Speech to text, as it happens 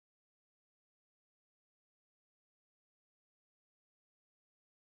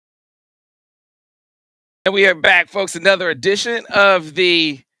And we are back, folks. Another edition of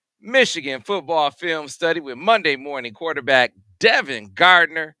the Michigan football film study with Monday morning quarterback Devin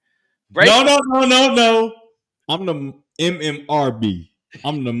Gardner. No. I'm the MMRB.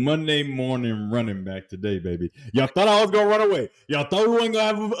 I'm the Monday morning running back today, baby. Y'all thought I was going to run away. Y'all thought we weren't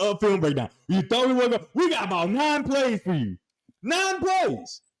going to have a film breakdown. You thought we weren't going to. We got about 9 plays for you. 9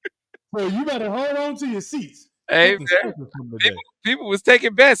 plays. So you better hold on to your seats. Hey, man, people was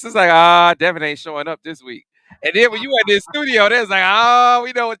taking bets. It's like, Devin ain't showing up this week. And then when you went in the studio, they was like,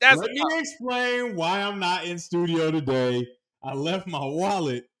 we know what that's about. Let me explain why I'm not in studio today. I left my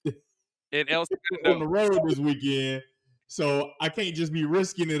wallet on the road this weekend. So I can't just be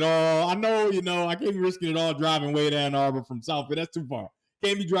risking it all. I know, I can't be risking it all driving way down Arbor from South Bend. That's too far.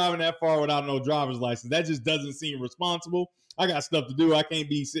 Can't be driving that far without no driver's license. That just doesn't seem responsible. I got stuff to do. I can't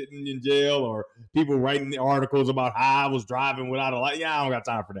be sitting in jail or people writing articles about how I was driving without a license. Yeah, I don't got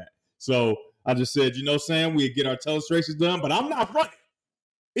time for that. So I just said, Sam, we'd get our telestrations done, but I'm not running.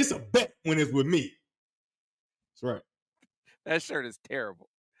 It's a bet when it's with me. That's right. That shirt is terrible.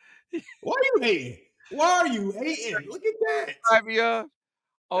 Why are you hating? Why are you hating? Look at that.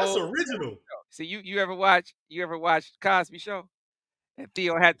 That's original. See, you ever watch Cosby Show? And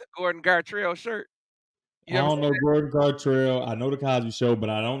Theo had the Gordon Gartrell shirt. I don't know Gordon Gartrell. I know the Cosby Show, but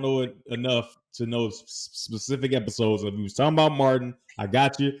I don't know it enough to know specific episodes. If he was talking about Martin, I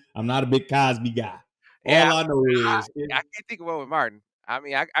got you. I'm not a big Cosby guy. All I know is I can't think of one with Martin. I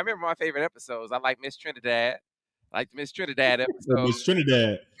mean, I remember my favorite episodes. I like Miss Trinidad. I like the Miss Trinidad episode. Miss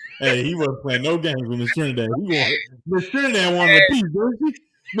Trinidad. Hey, he wasn't playing no games with Miss Trinidad. Miss Trinidad wanted a piece, didn't she?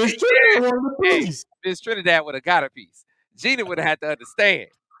 Miss Trinidad wanted a piece. Miss Trinidad would have got a piece. Gina would have had to understand.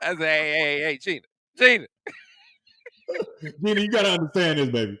 I said, hey, Gina. Gina, you gotta understand this,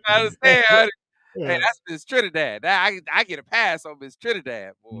 baby. I understand. Hey, that's Miss Trinidad. I get a pass on Miss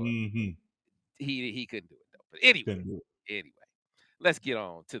Trinidad, boy. Mm-hmm. He couldn't do it though. But anyway, let's get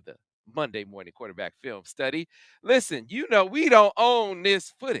on to the Monday morning quarterback film study. Listen, we don't own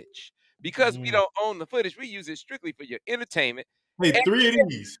this footage. Because we don't own the footage, we use it strictly for your entertainment. Hey, 3 of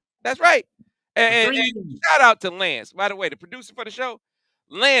these. That's right. And shout out to Lance. By the way, the producer for the show,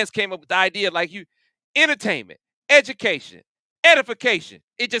 Lance came up with the idea like entertainment, education, edification.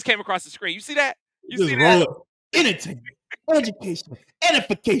 It just came across the screen. You see that? You just see roll that? Up. Entertainment, education,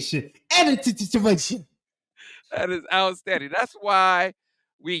 edification, edification. That is outstanding. That's why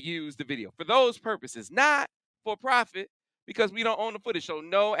we use the video for those purposes, not for profit, because we don't own the footage. So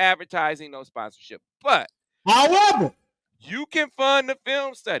no advertising, no sponsorship. But however, you can fund the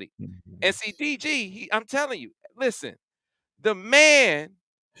film study. And see, DG, I'm telling you, listen, the man.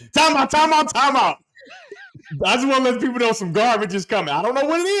 Time out. I just want to let people know some garbage is coming. I don't know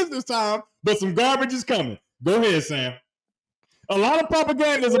what it is this time, but some garbage is coming. Go ahead, Sam. A lot of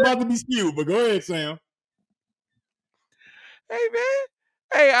propaganda is about to be spewed, but go ahead, Sam. Hey, man.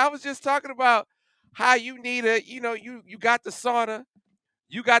 Hey, I was just talking about how you need you got the sauna,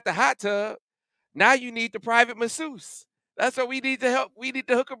 you got the hot tub. Now you need the private masseuse. That's what we need to help. We need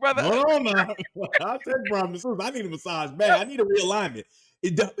to hook a brother up. Hold on now. I'll take private masseuse. I need a massage bag. I need a realignment.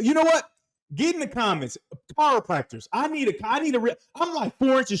 You know what? Get in the comments. Chiropractors. I'm like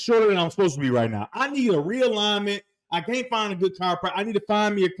 4 inches shorter than I'm supposed to be right now. I need a realignment. I can't find a good chiropractor. I need to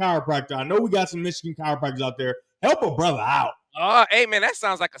find me a chiropractor. I know we got some Michigan chiropractors out there. Help a brother out. Oh, hey, man, that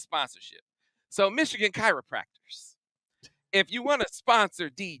sounds like a sponsorship. So, Michigan chiropractors, if you want to sponsor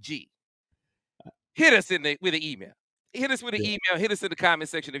DG, hit us with an email. Hit us with an email. Hit us in the comment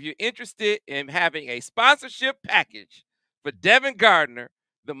section if you're interested in having a sponsorship package for Devin Gardner,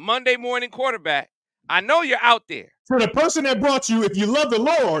 the Monday morning quarterback. I know you're out there. For the person that brought you, if you love the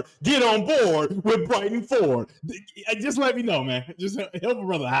Lord, get on board with Brighton Ford. Just let me know, man. Just help a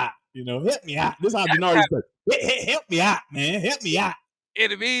brother out. Help me out. This is how Denard says. Help me out, man. Help me out. In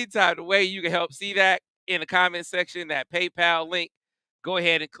the meantime, the way you can help see that in the comment section, that PayPal link, go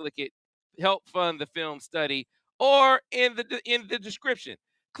ahead and click it. Help fund the film study, or in the description,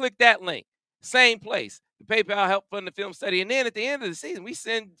 click that link. Same place. The PayPal help fund the film study, and then at the end of the season, we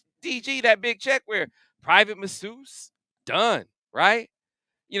send DG that big check where private masseuse done, right?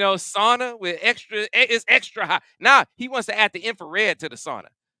 Sauna with extra high. Now he wants to add the infrared to the sauna.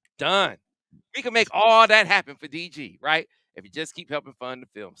 Done. We can make all that happen for DG, right? If you just keep helping fund the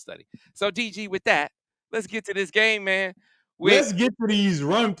film study. So DG, with that, let's get to this game, man. Let's get to these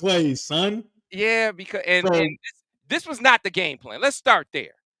run plays, son. Yeah, because this was not the game plan. Let's start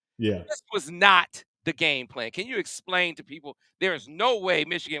there. Yeah. This was not the game plan. Can you explain to people there is no way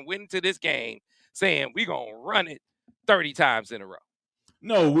Michigan went into this game saying we're going to run it 30 times in a row?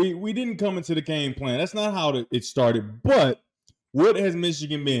 No, we didn't come into the game plan. That's not how it started. But what has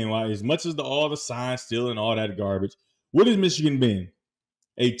Michigan been? Why, as much as all the sign stealing and all that garbage, what has Michigan been?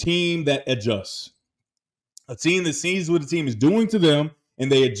 A team that adjusts. A team that sees what the team is doing to them,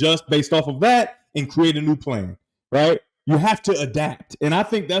 and they adjust based off of that and create a new plan, right? You have to adapt. And I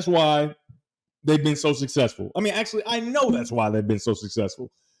think that's why they've been so successful. I mean, actually, I know that's why they've been so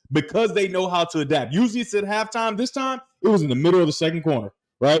successful, because they know how to adapt. Usually it's at halftime. This time, it was in the middle of the second quarter,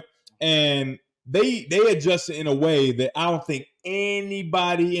 right? And they adjusted in a way that I don't think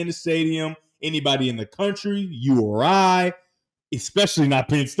anybody in the stadium, anybody in the country, you or I, especially not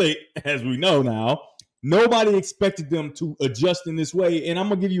Penn State, as we know now, nobody expected them to adjust in this way. And I'm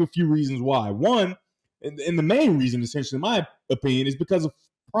going to give you a few reasons why. One, and the main reason, essentially, in my opinion, is because of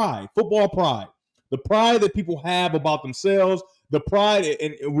pride, football pride. The pride that people have about themselves, the pride,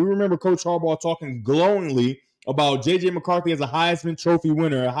 and we remember Coach Harbaugh talking glowingly about J.J. McCarthy as a Heisman Trophy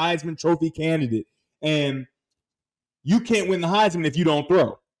winner, a Heisman Trophy candidate. And you can't win the Heisman if you don't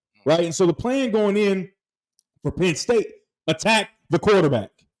throw, right? And so the plan going in for Penn State, attack the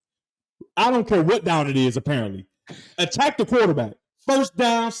quarterback. I don't care what down it is, apparently. Attack the quarterback. First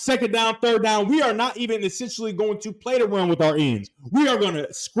down, second down, third down. We are not even essentially going to play the run with our ends. We are going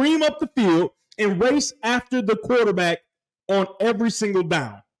to scream up the field and race after the quarterback on every single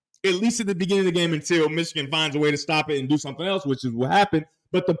down, at least at the beginning of the game, until Michigan finds a way to stop it and do something else, which is what happened.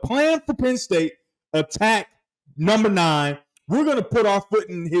 But the plan for Penn State, attack number 9. We're going to put our foot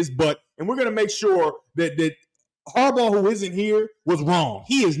in his butt, and we're going to make sure that Harbaugh, who isn't here, was wrong.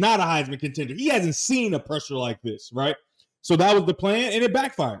 He is not a Heisman contender. He hasn't seen a pressure like this, right? So that was the plan, and it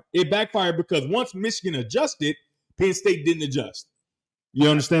backfired. It backfired because once Michigan adjusted, Penn State didn't adjust. You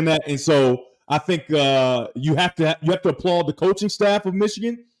understand that? And so I think you have to applaud the coaching staff of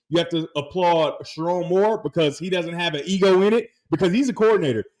Michigan. You have to applaud Sharon Moore, because he doesn't have an ego in it, because he's a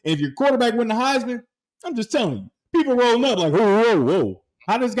coordinator. And if your quarterback win the Heisman, I'm just telling you, people rolling up like, whoa.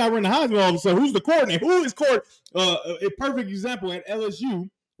 How does this guy win the Heisman all of a sudden? Who's the coordinator? Who is coordinator? A perfect example at LSU.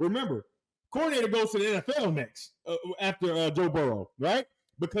 Remember, coordinator goes to the NFL next after Joe Burrow, right?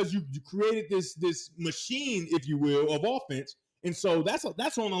 Because you created this machine, if you will, of offense. And so that's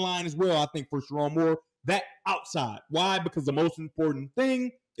on the line as well, I think, for Sharon Moore. That outside. Why? Because the most important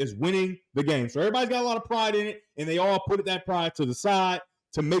thing is winning the game. So everybody's got a lot of pride in it, and they all put that pride to the side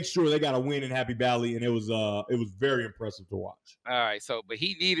to make sure they got a win in Happy Valley, and it was very impressive to watch. All right, so but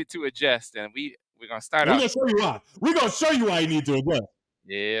he needed to adjust, and we're gonna start out. We're gonna show you why. We're gonna show you why he needed to adjust.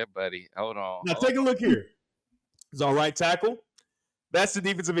 Yeah, buddy. Hold on. Now take a look here. It's our right tackle. That's the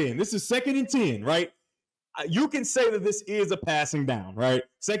defensive end. This is 2nd and 10, right? You can say that this is a passing down, right?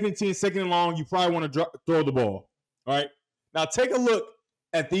 2nd and 10, 2nd and long. You probably want to throw the ball, all right? Now take a look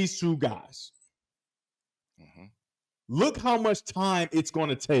at these two guys. Look how much time it's going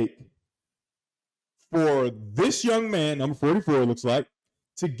to take for this young man, number 44, it looks like,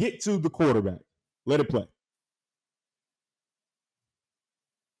 to get to the quarterback. Let it play.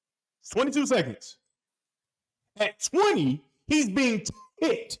 It's 22 seconds. At 20, he's being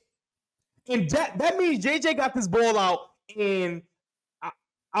hit. And that means JJ got this ball out in,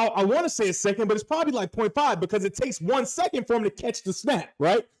 I want to say a second, but it's probably like 0.5, because it takes 1 second for him to catch the snap,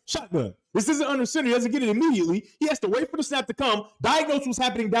 right? Shotgun. This isn't under center. He doesn't get it immediately. He has to wait for the snap to come, diagnose what's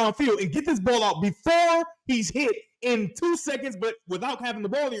happening downfield, and get this ball out before he's hit in 2 seconds, but without having the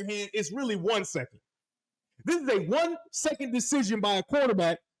ball in your hand, it's really 1 second. This is a 1 second decision by a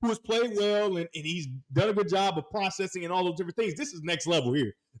quarterback who has played well, and he's done a good job of processing and all those different things. This is next level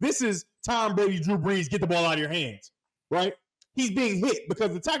here. This is Tom Brady, Drew Brees, get the ball out of your hands, right? He's being hit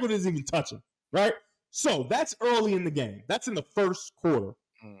because the tackle doesn't even touch him, right? So that's early in the game. That's in the first quarter.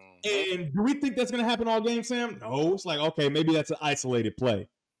 And do we think that's going to happen all game, Sam? No. It's like, okay, maybe that's an isolated play.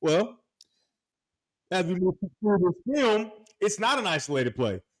 Well, as we move through this film, it's not an isolated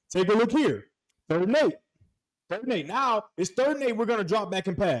play. Take a look here. 3rd and 8. 3rd and 8. Now, it's 3rd and 8. We're going to drop back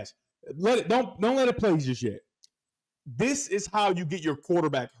and pass. Don't let it play just yet. This is how you get your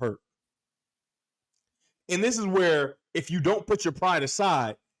quarterback hurt. And this is where, if you don't put your pride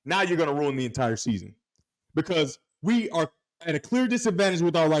aside, now you're going to ruin the entire season. Because we are at a clear disadvantage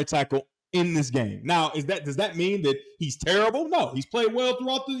with our right tackle in this game. Now, does that mean that he's terrible? No, he's played well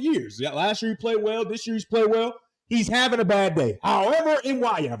throughout the years. Yeah, last year he played well. This year he's played well. He's having a bad day. However and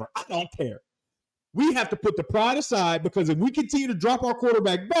why ever, I don't care. We have to put the pride aside, because if we continue to drop our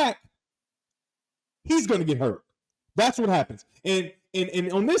quarterback back, he's going to get hurt. That's what happens. And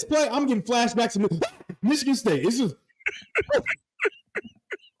on this play, I'm getting flashbacks to Michigan State. It's just,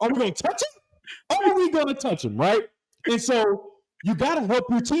 are we going to touch him? Are we going to touch him, right? And so you got to help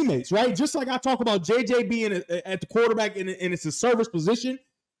your teammates, right? Just like I talk about JJ being at the quarterback and it's a service position,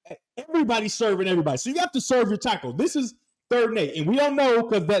 everybody's serving everybody. So you have to serve your tackle. This is 3rd and 8. And we don't know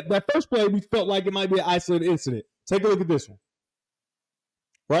because that first play, we felt like it might be an isolated incident. Take a look at this one.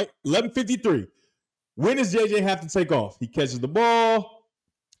 Right? 11:53. When does JJ have to take off? He catches the ball.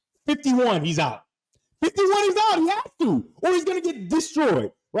 51, he's out. 51, he's out. He has to, or he's going to get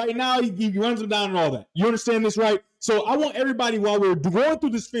destroyed. Right now, he runs him down and all that. You understand this, right? So I want everybody, while we're going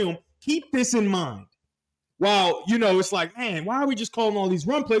through this film, keep this in mind. While, it's like, man, why are we just calling all these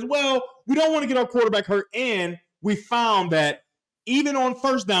run plays? Well, we don't want to get our quarterback hurt, and we found that even on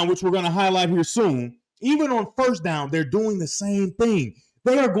first down, which we're going to highlight here soon, even on first down, they're doing the same thing.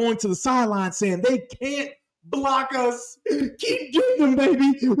 They are going to the sideline saying they can't block us. Keep getting them,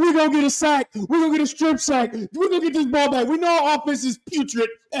 baby. We're going to get a sack. We're going to get a strip sack. We're going to get this ball back. We know our offense is putrid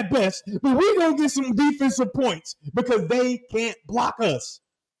at best, but we're going to get some defensive points because they can't block us.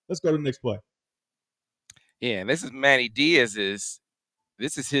 Let's go to the next play. Yeah, and this is Manny Diaz's.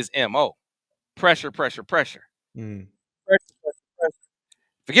 This is his MO. Pressure, pressure, pressure. Pressure, pressure, pressure.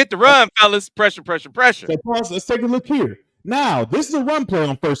 Forget the run, fellas. Pressure, pressure, pressure. So, pause. Let's take a look here. Now, this is a run play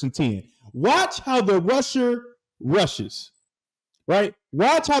on 1st and 10. Watch how the rusher rushes, right?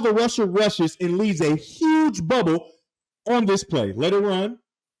 Watch how the rusher rushes and leaves a huge bubble on this play. Let it run.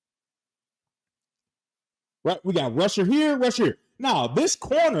 Right? We got rusher here, rusher here. Now, this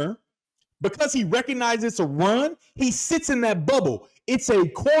corner, because he recognizes it's a run, he sits in that bubble. It's a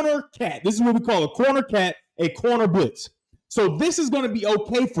corner cat. This is what we call a corner cat, a corner blitz. So this is going to be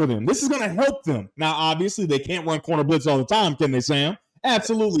okay for them. This is going to help them. Now, obviously, they can't run corner blitz all the time, can they, Sam?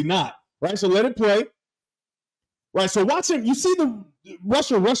 Absolutely not. Right? So let it play. Right? So watch him. You see the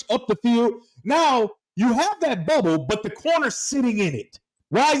rusher rush up the field. Now, you have that bubble, but the corner's sitting in it.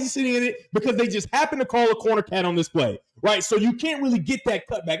 Why is he sitting in it? Because they just happen to call a corner cat on this play. Right? So you can't really get that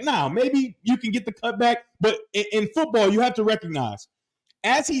cutback. Now, maybe you can get the cutback, but in football, you have to recognize,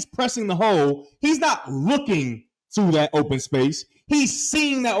 as he's pressing the hole, he's not looking to that open space. He's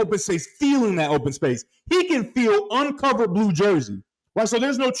seeing that open space, feeling that open space. He can feel uncovered blue jersey, right? So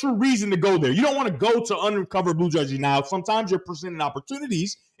there's no true reason to go there. You don't want to go to uncovered blue jersey. Now, sometimes you're presenting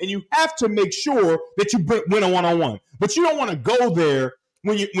opportunities, and you have to make sure that you win a one-on-one. But you don't want to go there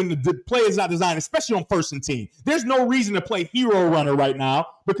when the play is not designed, especially on 1st and 10. There's no reason to play hero runner right now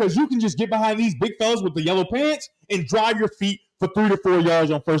because you can just get behind these big fellas with the yellow pants and drive your feet for 3 to 4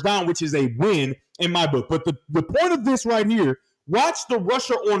 yards on first down, which is a win in my book. But the point of this right here, watch the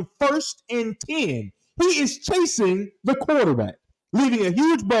rusher on 1st and 10. He is chasing the quarterback, leaving a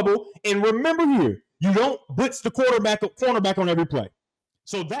huge bubble. And remember here, you don't blitz the cornerback on every play.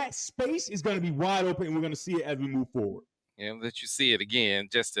 So that space is going to be wide open, and we're going to see it as we move forward. Yeah, let you see it again,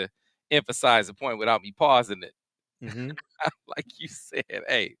 just to emphasize the point without me pausing it. Mm-hmm. Like you said,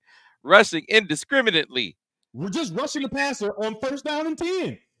 hey, rushing indiscriminately. We're just rushing the passer on 1st down and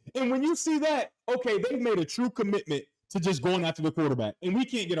 10. And when you see that, okay, they've made a true commitment to just going after the quarterback. And we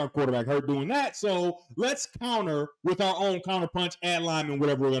can't get our quarterback hurt doing that. So let's counter with our own counter punch, add lineman,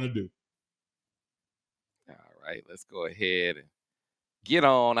 whatever we're going to do. All right, let's go ahead and get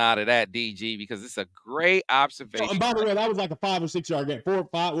on out of that, DG, because it's a great observation. And by the way, that was like a 5 or 6 yard game. 4 or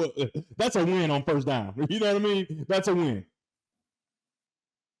 5. Well, that's a win on 1st down. You know what I mean? That's a win.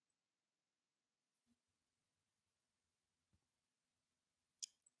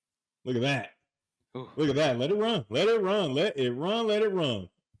 Look at that. Ooh. Look at that. Let it run. Let it run. Let it run. Let it run.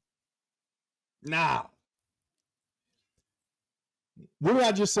 Now, what did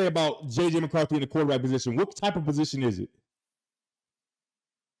I just say about J.J. McCarthy in the quarterback position? What type of position is it?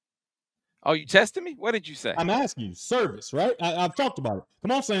 Oh, you testing me? What did you say? I'm asking you. Service, right? I've talked about it.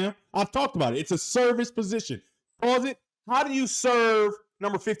 Come on, Sam. I've talked about it. It's a service position. Pause it. How do you serve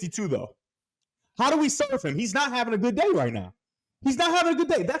number 52, though? How do we serve him? He's not having a good day right now. He's not having a good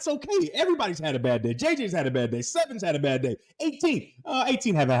day. That's okay. Everybody's had a bad day. JJ's had a bad day. 7's had a bad day.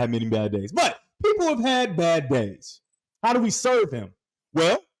 18 haven't had many bad days. But people have had bad days. How do we serve him?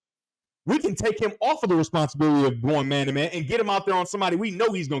 Well, we can take him off of the responsibility of going man-to-man and get him out there on somebody we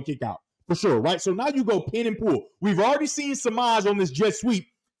know he's going to kick out. For sure, right? So now you go pin and pull. We've already seen Samaj on this jet sweep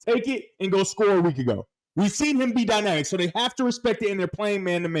take it and go score a week ago. We've seen him be dynamic, so they have to respect it, and they're playing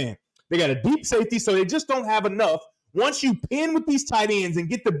man-to-man. They got a deep safety, so they just don't have enough. Once you pin with these tight ends and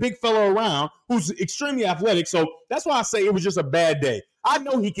get the big fellow around who's extremely athletic, so that's why I say it was just a bad day. I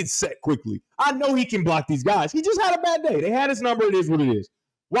know he can set quickly. I know he can block these guys. He just had a bad day. They had his number. It is what it is.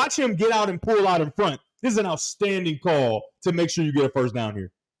 Watch him get out and pull out in front. This is an outstanding call to make sure you get a first down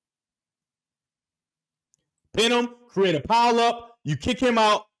here. Pin him, create a pile up, you kick him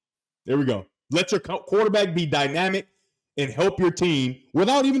out. There we go. Let your quarterback be dynamic and help your team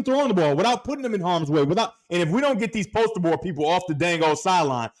without even throwing the ball, without putting them in harm's way. And if we don't get these poster board people off the dang old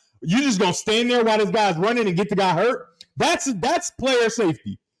sideline, you just going to stand there while this guy's running and get the guy hurt? That's player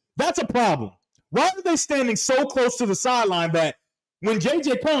safety. That's a problem. Why are they standing so close to the sideline that when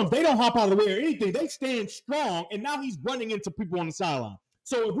JJ comes, they don't hop out of the way or anything? They stand strong, and now he's running into people on the sideline.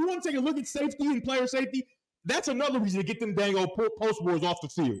 So if we want to take a look at safety and player safety, that's another reason to get them dang old post boards off the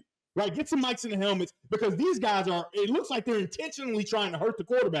field. Right? Get some mics in the helmets, because these guys are, it looks like they're intentionally trying to hurt the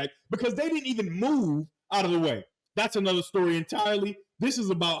quarterback because they didn't even move out of the way. That's another story entirely. This is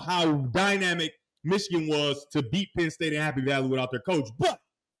about how dynamic Michigan was to beat Penn State and Happy Valley without their coach. But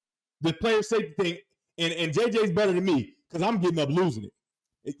the player safety thing, and JJ's better than me because I'm getting up losing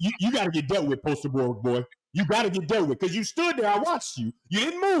it. You got to get dealt with, poster board boy. You got to get dealt with because you stood there. I watched you. You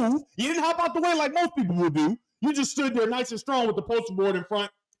didn't move. You didn't hop out the way like most people would do. You just stood there nice and strong with the poster board in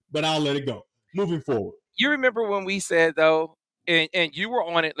front, but I'll let it go. Moving forward. You remember when we said, though, and you were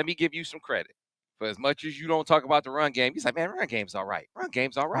on it, let me give you some credit. For as much as you don't talk about the run game, he's like, man, run game's all right. Run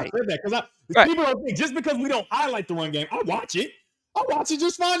game's all right. I said that because people don't think just because we don't highlight the run game, I watch it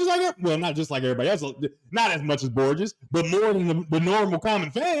just fine, just like well, not just like everybody else, not as much as Borges, but more than the normal common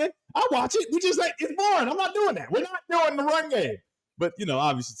fan. I watch it. We just like it's boring. I'm not doing that. We're not doing the run game. But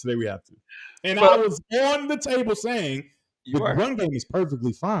obviously today we have to. And I was on the table saying the run game is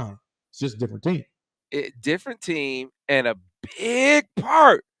perfectly fine. It's just a different team. Different team, and a big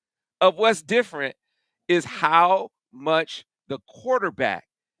part of what's different is how much the quarterback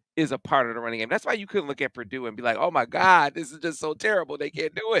is a part of the running game. That's why you couldn't look at Purdue and be like, oh, my God, this is just so terrible. They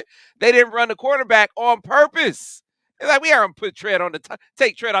can't do it. They didn't run the quarterback on purpose. It's like, we aren't put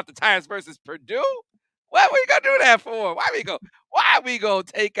take tread off the tires versus Purdue. What are we going to do that for? Why we going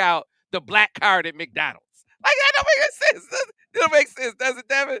to take out the black card at McDonald's? Like, that don't make sense. It don't make sense, does it,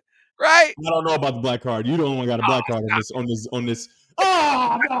 Devin? Right? I don't know about the black card. You don't want to got a black card on this.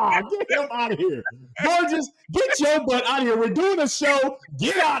 Oh, no, get him out of here. Borges, get your butt out of here. We're doing a show.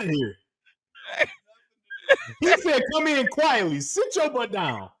 Get out of here. He said, come in quietly. Sit your butt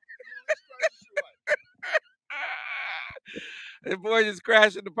down. The boy just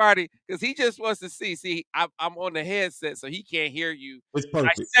crashing the party because he just wants to see. See, I'm on the headset, so he can't hear you. It's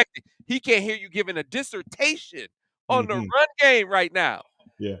perfect. He can't hear you giving a dissertation on the run game right now.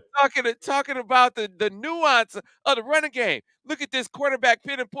 Yeah. Talking about the nuance of the running game. Look at this quarterback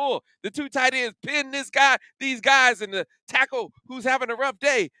pin and pull. The two tight ends pin these guys, and the tackle who's having a rough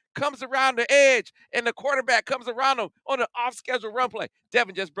day comes around the edge, and the quarterback comes around them on an off-schedule run play.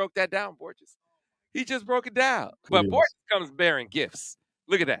 Devin just broke that down, Borges. He just broke it down. But Borges comes bearing gifts.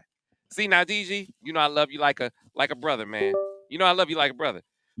 Look at that. See now, DG, I love you like a brother, man. I love you like a brother.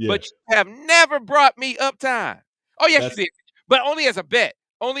 Yeah. But you have never brought me uptime. Oh, yes, you did. But only as a bet.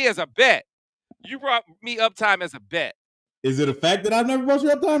 Only as a bet. You brought me uptime as a bet. Is it a fact that I've never brought you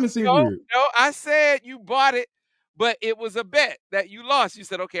uptime? It seems weird. No, I said you bought it, but it was a bet that you lost. You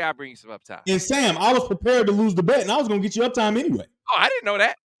said, okay, I'll bring you some uptime. And Sam, I was prepared to lose the bet, and I was going to get you uptime anyway. Oh, I didn't know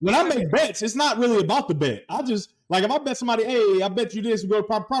that. When I make bets, it's not really about the bet. I just, like, if I bet somebody, hey, I bet you this, you go to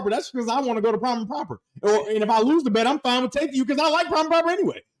proper, that's because I want to go to proper. And if I lose the bet, I'm fine with taking you because I like proper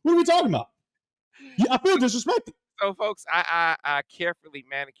anyway. What are we talking about? I feel disrespected. So, folks, I carefully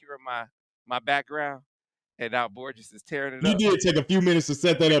manicure my background, and now Borges is tearing it up. You did take a few minutes to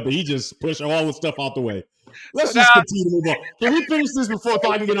set that up, and he just pushed all the stuff out the way. Let's just continue to move on. Can we finish this before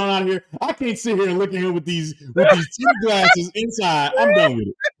I can get on out of here? I can't sit here and look at him with these tin glasses inside. I'm done with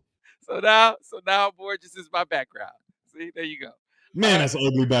it. So now Borges is my background. See, there you go. Man, that's an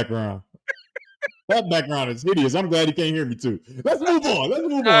ugly background. That background is hideous. I'm glad he can't hear me too. Let's move on.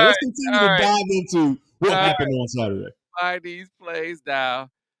 Let's continue to dive into what happened on Saturday. Find these plays down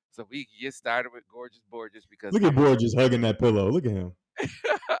so we can get started with Gorgeous Borges. Because look at Borges hugging that pillow. Look at him.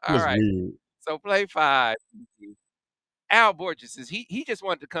 All right. Weird. So play 5. Al Borges says he just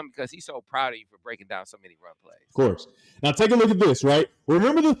wanted to come because he's so proud of you for breaking down so many run plays. Of course. Now take a look at this, right?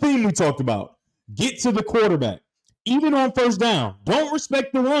 Remember the theme we talked about. Get to the quarterback. Even on first down. Don't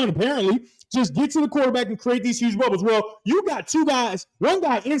respect the run, apparently. Just get to the quarterback and create these huge bubbles. Well, you got two guys, one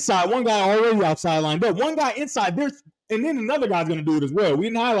guy inside, one guy already outside lined up. One guy inside, and then another guy's going to do it as well. We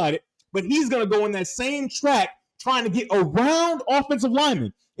didn't highlight it, but he's going to go in that same track trying to get around offensive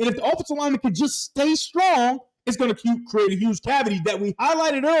linemen. And if the offensive lineman can just stay strong, it's going to create a huge cavity that we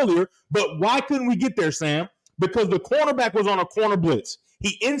highlighted earlier. But why couldn't we get there, Sam? Because the cornerback was on a corner blitz.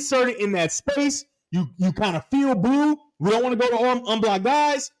 He inserted in that space. You kind of feel blue. We don't want to go to unblocked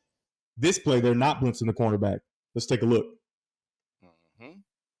guys. This play, they're not blitzing the cornerback. Let's take a look. Mm-hmm.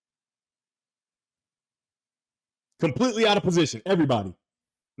 Completely out of position, everybody.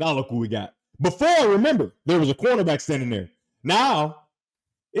 Now look who we got. Before, remember, there was a cornerback standing there. Now,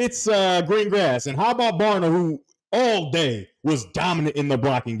 it's green grass. And how about Barner, who all day was dominant in the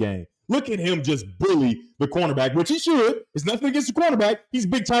blocking game? Look at him just bully the cornerback, which he should. It's nothing against the cornerback. He's a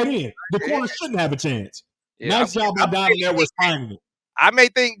big tight end. The corner shouldn't have a chance. Yeah, nice job by Don Edwards finding it. I may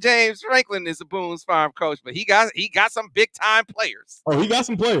think James Franklin is a Boone's Farm coach, but he got some big time players. Oh, he got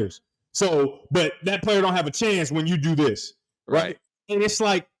some players. So, but that player don't have a chance when you do this, right? And it's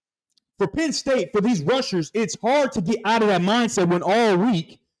like for Penn State, for these rushers, it's hard to get out of that mindset when all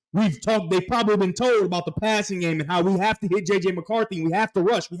week they've probably been told about the passing game and how we have to hit J.J. McCarthy. We have to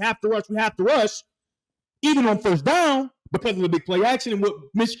rush. We have to rush, even on first down because of the big play action and what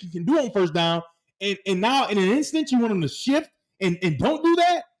Michigan can do on first down. And now in an instant, you want them to shift and don't do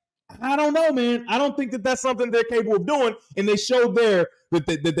that? I don't know, man. I don't think that that's something they're capable of doing. And they showed there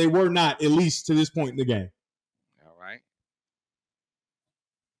that they were not, at least to this point in the game. All right.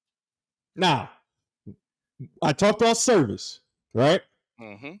 Now, I talked about service, right?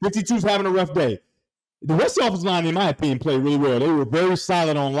 52's having a rough day. The rest of the offensive line, in my opinion, played really well. They were very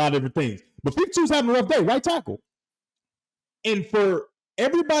solid on a lot of different things. But 52's having a rough day, right tackle. And for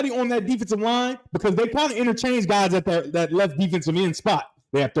everybody on that defensive line, because they kind of interchange guys at that left defensive end spot.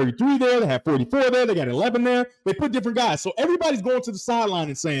 They have 33 there. They have 44 there. They got 11 there. They put different guys. So everybody's going to the sideline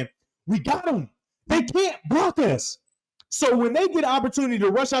and saying, we got them. They can't block us. So when they get an opportunity to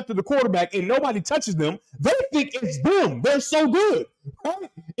rush after the quarterback and nobody touches them, they think it's them. They're so good. Right?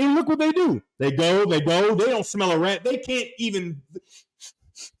 And look what they do. They go. They don't smell a rat. They can't even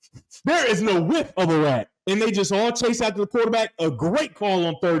 – there is no whiff of a rat. And they just all chase after the quarterback. A great call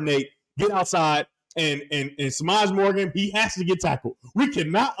on 3rd and 8. Get outside. And Samaj Morgan, he has to get tackled. We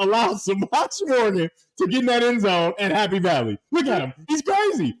cannot allow Samaj Morgan to get in that end zone at Happy Valley. Look at him. He's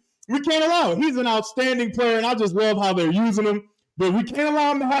crazy. We can't allow it. He's an outstanding player, and I just love how they're using him. But we can't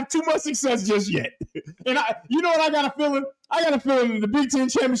allow him to have too much success just yet. And you know what I got a feeling? I got a feeling in the Big Ten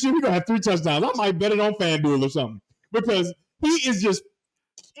Championship, we're going to have 3 touchdowns. I might bet it on FanDuel or something. Because he is just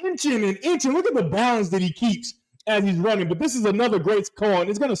inching and inching. Look at the balance that he keeps as he's running. But this is another great call, and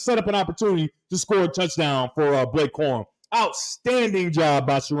it's going to set up an opportunity to score a touchdown for Blake Corum. Outstanding job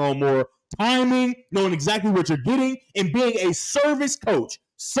by Sharon Moore. Timing, knowing exactly what you're getting, and being a service coach.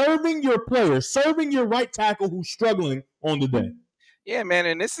 Serving your player, serving your right tackle who's struggling on the day. Yeah, man,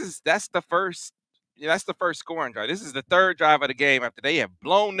 and that's the first scoring drive. This is the 3rd drive of the game after they have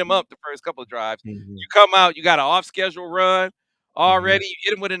blown them up the first couple of drives. You come out, you got an off-schedule run already. You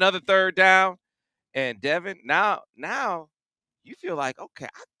hit them with another 3rd down. And Devin, now you feel like, okay,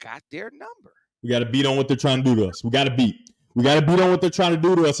 I got their number. We got to beat on what they're trying to do to us. We got to beat on what they're trying to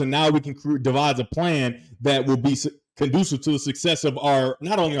do to us, and now we can devise a plan that will be conducive to the success of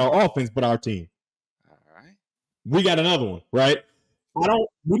not only our offense but our team. All right, we got another one, right? We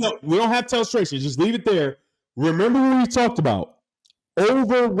don't have telestrations. Just leave it there. Remember what we talked about: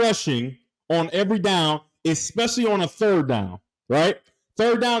 over rushing on every down, especially on a 3rd down, right?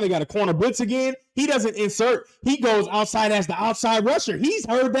 3rd down, they got a corner blitz again. He doesn't insert. He goes outside as the outside rusher. He's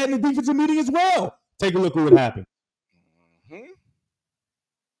heard that in the defensive meeting as well. Take a look at what happened.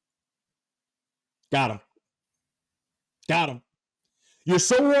 Got him. You're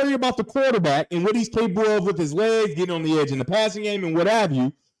so worried about the quarterback and what he's capable of with his legs, getting on the edge in the passing game and what have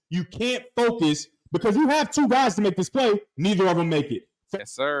you. You can't focus because you have 2 guys to make this play. Neither of them make it.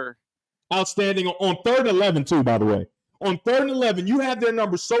 Yes, sir. Outstanding on 3rd and 11 too, by the way. On 3rd and 11, you have their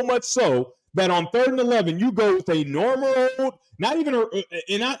number so much so that on 3rd and 11, you go with a normal, not even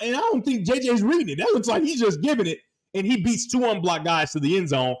and I don't think JJ's reading it. That looks like he's just giving it, and he beats 2 unblocked guys to the end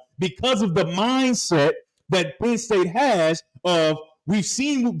zone because of the mindset that Penn State has of we've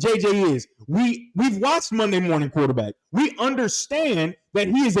seen who JJ is. We've watched Monday Morning Quarterback. We understand that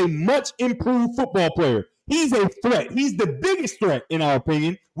he is a much improved football player. He's a threat. He's the biggest threat, in our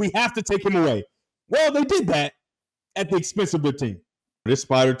opinion. We have to take him away. Well, they did that at the expense of the team. This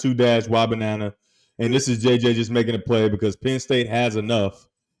Spider 2-, Y banana, and this is JJ just making a play because Penn State has enough,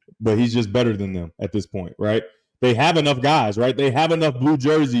 but he's just better than them at this point, right? They have enough guys, right? They have enough blue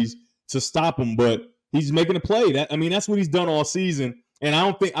jerseys to stop him, but he's making a play. That's what he's done all season, and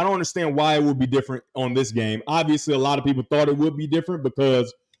I don't understand why it would be different on this game. Obviously, a lot of people thought it would be different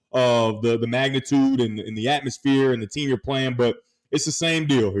because of the magnitude and the atmosphere and the team you're playing, but it's the same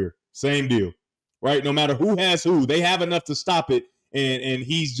deal here. Same deal. Right? No matter who has who, they have enough to stop it, and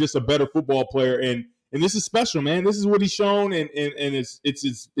he's just a better football player. And this is special, man. This is what he's shown, and it's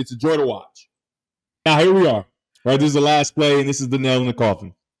a joy to watch. Now here we are. Right? This is the last play, and this is the nail in the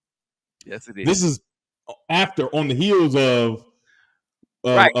coffin. Yes, it is. This is on the heels of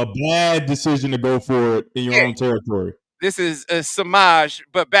a bad decision to go for it in your own territory. This is a Samaj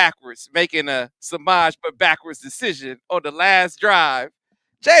but backwards, making a Samaj but backwards decision on the last drive.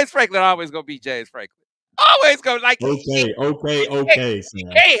 James Franklin always going to be James Franklin. Always go like okay. He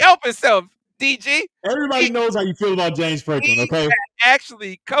can't help himself, DG. Everybody knows how you feel about James Franklin, okay? He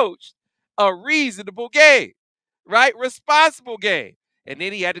actually coached a reasonable game, right? Responsible game. And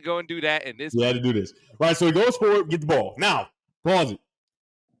then he had to go and do that. And this he had to do this. Right, so he goes forward, get the ball. Now, pause it.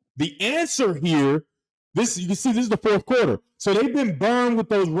 The answer here, you can see this is the fourth quarter. So they've been burned with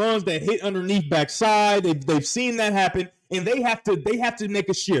those runs that hit underneath backside. They've seen that happen, and they have to make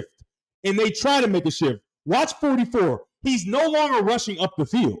a shift. And they try to make a shift. Watch 44. He's no longer rushing up the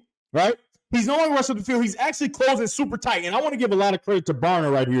field, right? He's no longer rushing up the field. He's actually closing super tight. And I want to give a lot of credit to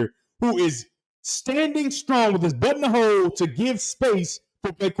Barner right here, who is standing strong with his butt in the hole to give space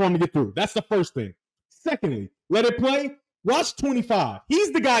for Blakecorum to get through. That's the first thing. Secondly, let it play. Watch 25.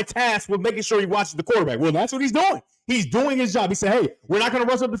 He's the guy tasked with making sure he watches the quarterback. Well, that's what he's doing. He's doing his job. He said, hey, we're not going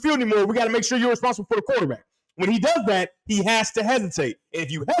to rush up the field anymore. We got to make sure you're responsible for the quarterback. When he does that, he has to hesitate. And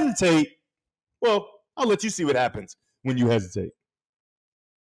if you hesitate, well, I'll let you see what happens when you hesitate.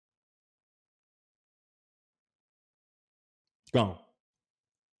 Gone.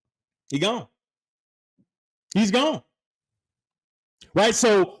 He's gone. He's gone. Right?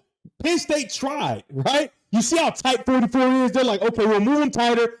 So Penn State tried, right? You see how tight 44 is? They're like, okay, we'll move him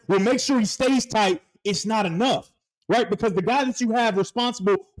tighter. We'll make sure he stays tight. It's not enough, right? Because the guy that you have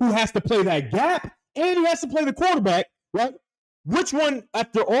responsible who has to play that gap and he has to play the quarterback, right? Which one,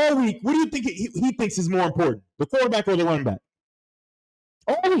 after all week, what do you think he thinks is more important, the quarterback or the running back?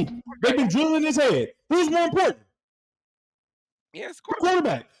 All week. They've been drilling his head. Who's more important? Yes,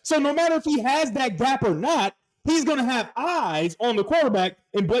 quarterback. So no matter if he has that gap or not, he's going to have eyes on the quarterback,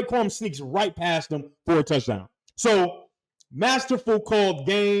 and Blakecorum sneaks right past him for a touchdown. So masterful called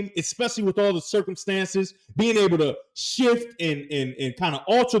game, especially with all the circumstances, being able to shift and kind of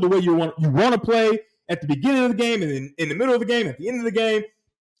alter the way you want to play at the beginning of the game and in the middle of the game, at the end of the game,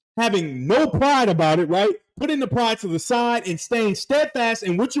 having no pride about it, right? Putting the pride to the side and staying steadfast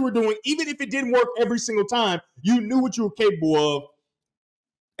in what you were doing, even if it didn't work every single time, you knew what you were capable of.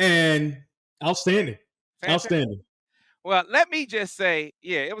 And outstanding. Fantastic. Outstanding. Well, let me just say,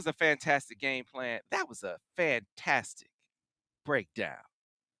 yeah, it was a fantastic game plan. That was a fantastic breakdown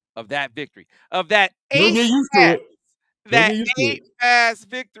of that victory, of that eight-pass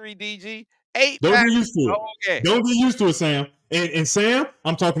victory, DG. Don't get used to it. Okay. Don't get used to it, Sam. And Sam,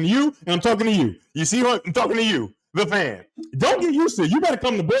 I'm talking to you, and I'm talking to you. You see what? I'm talking to you, the fan. Don't get used to it. You better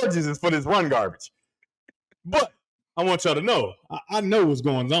come to Borges for this run garbage. But I want y'all to know, I know what's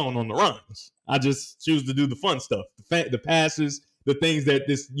going on the runs. I just choose to do the fun stuff, the passes, the things that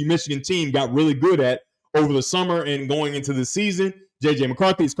this Michigan team got really good at over the summer and going into the season. J.J.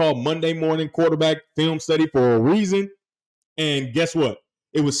 McCarthy is called Monday Morning Quarterback Film Study for a reason. And guess what?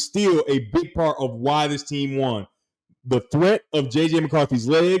 It was still a big part of why this team won. The threat of J.J. McCarthy's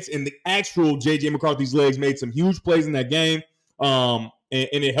legs, and the actual J.J. McCarthy's legs made some huge plays in that game, and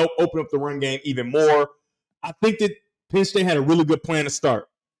it helped open up the run game even more. I think that Penn State had a really good plan to start.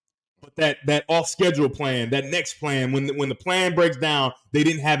 But that off-schedule plan, that next plan, when the plan breaks down, they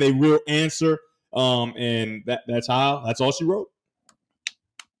didn't have a real answer, and that's all she wrote.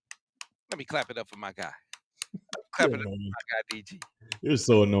 Let me clap it up for my guy. Clap it up for my guy, DG. You're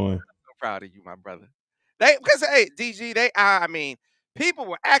so annoying. I'm so proud of you, my brother. Because hey, DG, I mean, people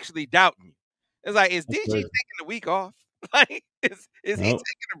were actually doubting you. It's like, is DG taking the week off? Like, is he taking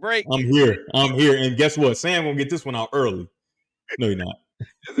a break? I'm here, and guess what? Sam gonna get this one out early. No, you're not.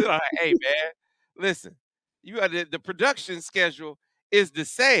 Like, hey, man, listen, you got the production schedule is the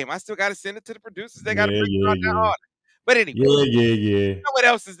same. I still got to send it to the producers. They got to bring it out that order. But anyway, you know what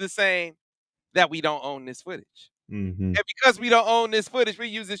else is the same? That we don't own this footage. Mm-hmm. And because we don't own this footage, we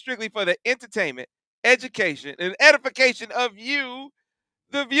use it strictly for the entertainment, education, and edification of you,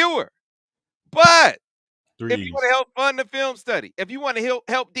 the viewer. But if you want to help fund the film study, if you want to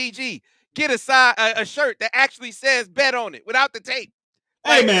help DG get a shirt that actually says bet on it without the tape.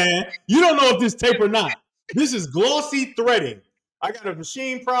 Hey, man, you don't know if this tape or not. This is glossy threading. I got a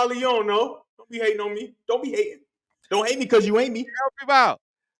machine probably you don't know. Don't be hating on me. Don't be hating. Don't hate me because you ain't me. Help him out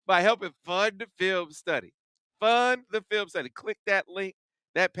by helping fund the film study. Fund the film study. Click that link,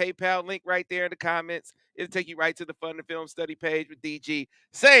 that PayPal link right there in the comments. It'll take you right to the Fund the Film Study page with DG.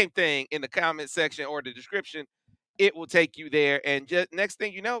 Same thing in the comment section or the description. It will take you there. And just next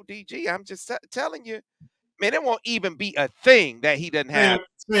thing you know, DG, I'm just telling you, man, it won't even be a thing that he doesn't have.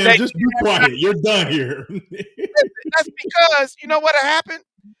 Man, just be quiet. You're done here. That's because, you know what happened?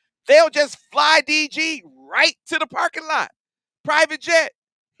 They'll just fly DG right to the parking lot. Private jet.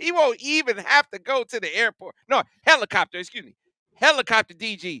 He won't even have to go to the airport. No, helicopter, excuse me. Helicopter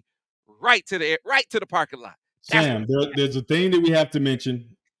DG right to the parking lot. Sam, there's a thing that we have to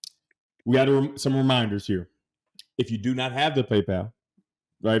mention. we got some reminders here. If you do not have the PayPal,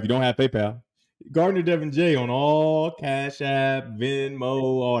 right? If you don't have PayPal, Gardner Devin J on all Cash App, Venmo,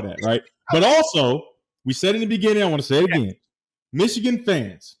 all that, right? But also, we said in the beginning, I want to say it again. Michigan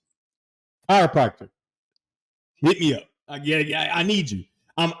fans, chiropractor, hit me up. Yeah, I need you.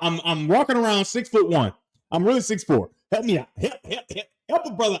 I'm walking around 6'1". I'm really 6'4". Help me out. Help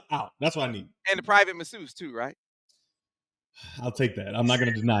a brother out. That's what I need. And the private masseuse too, right? I'll take that. I'm not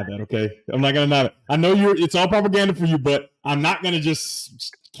going to deny that, okay? I'm not going to deny it. I know it's all propaganda for you, but I'm not going to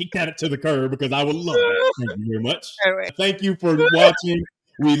just kick that to the curb because I would love that. Thank you very much. Thank you for watching.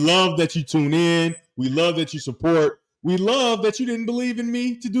 We love that you tune in. We love that you support. We love that you didn't believe in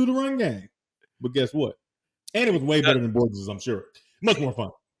me to do the run game. But guess what? And it was way better than Borges, I'm sure. Much more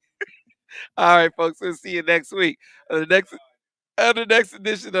fun. All right, folks. We'll see you next week. On the next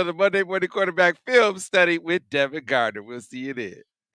edition of the Monday Morning Quarterback Film Study with Devin Gardner. We'll see you then.